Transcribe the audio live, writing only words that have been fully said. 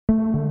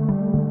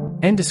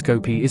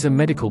Endoscopy is a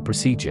medical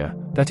procedure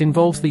that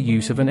involves the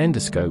use of an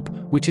endoscope,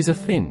 which is a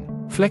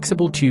thin,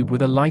 flexible tube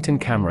with a light and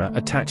camera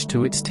attached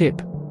to its tip.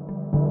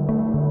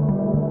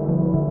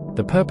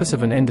 The purpose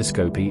of an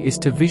endoscopy is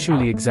to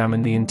visually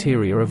examine the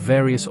interior of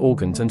various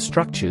organs and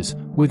structures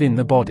within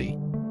the body.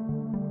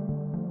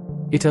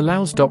 It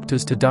allows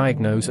doctors to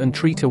diagnose and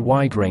treat a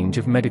wide range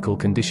of medical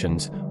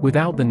conditions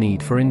without the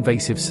need for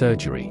invasive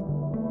surgery.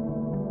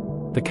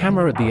 The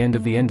camera at the end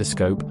of the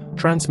endoscope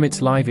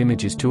transmits live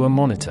images to a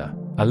monitor,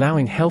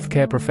 allowing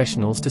healthcare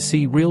professionals to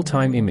see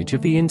real-time image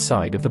of the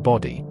inside of the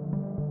body.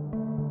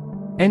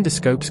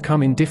 Endoscopes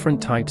come in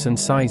different types and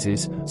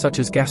sizes, such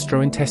as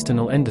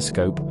Gastrointestinal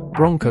Endoscope,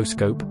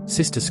 Bronchoscope,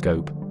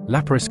 Cystoscope,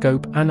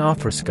 Laparoscope, and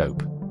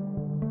Arthroscope.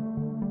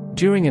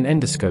 During an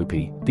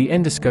endoscopy, the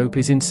endoscope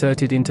is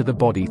inserted into the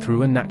body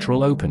through a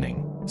natural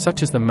opening,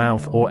 such as the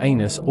mouth or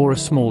anus or a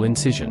small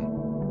incision.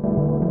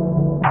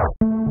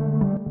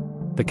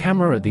 The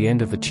camera at the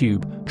end of the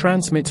tube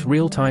transmits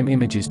real-time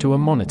images to a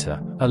monitor,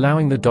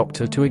 allowing the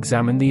doctor to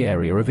examine the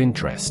area of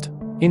interest.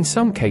 In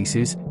some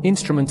cases,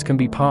 instruments can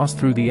be passed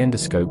through the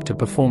endoscope to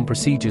perform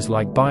procedures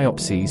like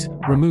biopsies,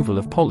 removal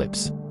of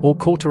polyps, or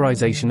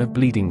cauterization of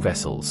bleeding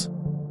vessels.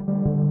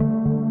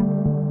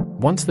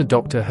 Once the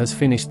doctor has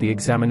finished the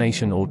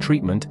examination or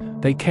treatment,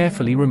 they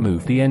carefully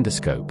remove the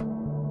endoscope.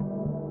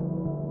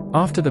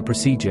 After the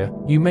procedure,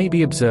 you may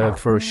be observed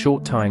for a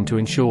short time to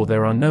ensure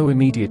there are no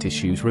immediate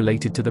issues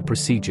related to the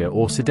procedure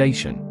or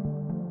sedation.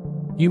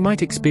 You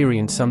might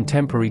experience some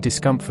temporary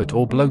discomfort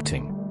or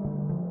bloating.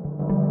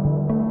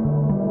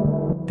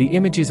 The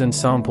images and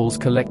samples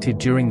collected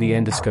during the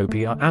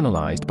endoscopy are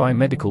analyzed by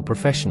medical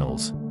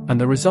professionals, and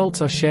the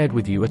results are shared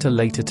with you at a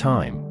later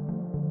time.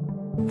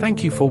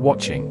 Thank you for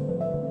watching.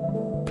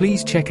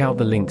 Please check out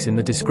the links in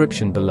the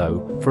description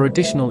below for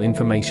additional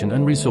information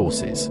and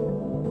resources.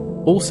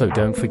 Also,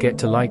 don't forget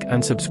to like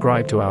and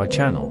subscribe to our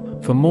channel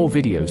for more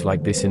videos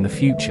like this in the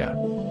future.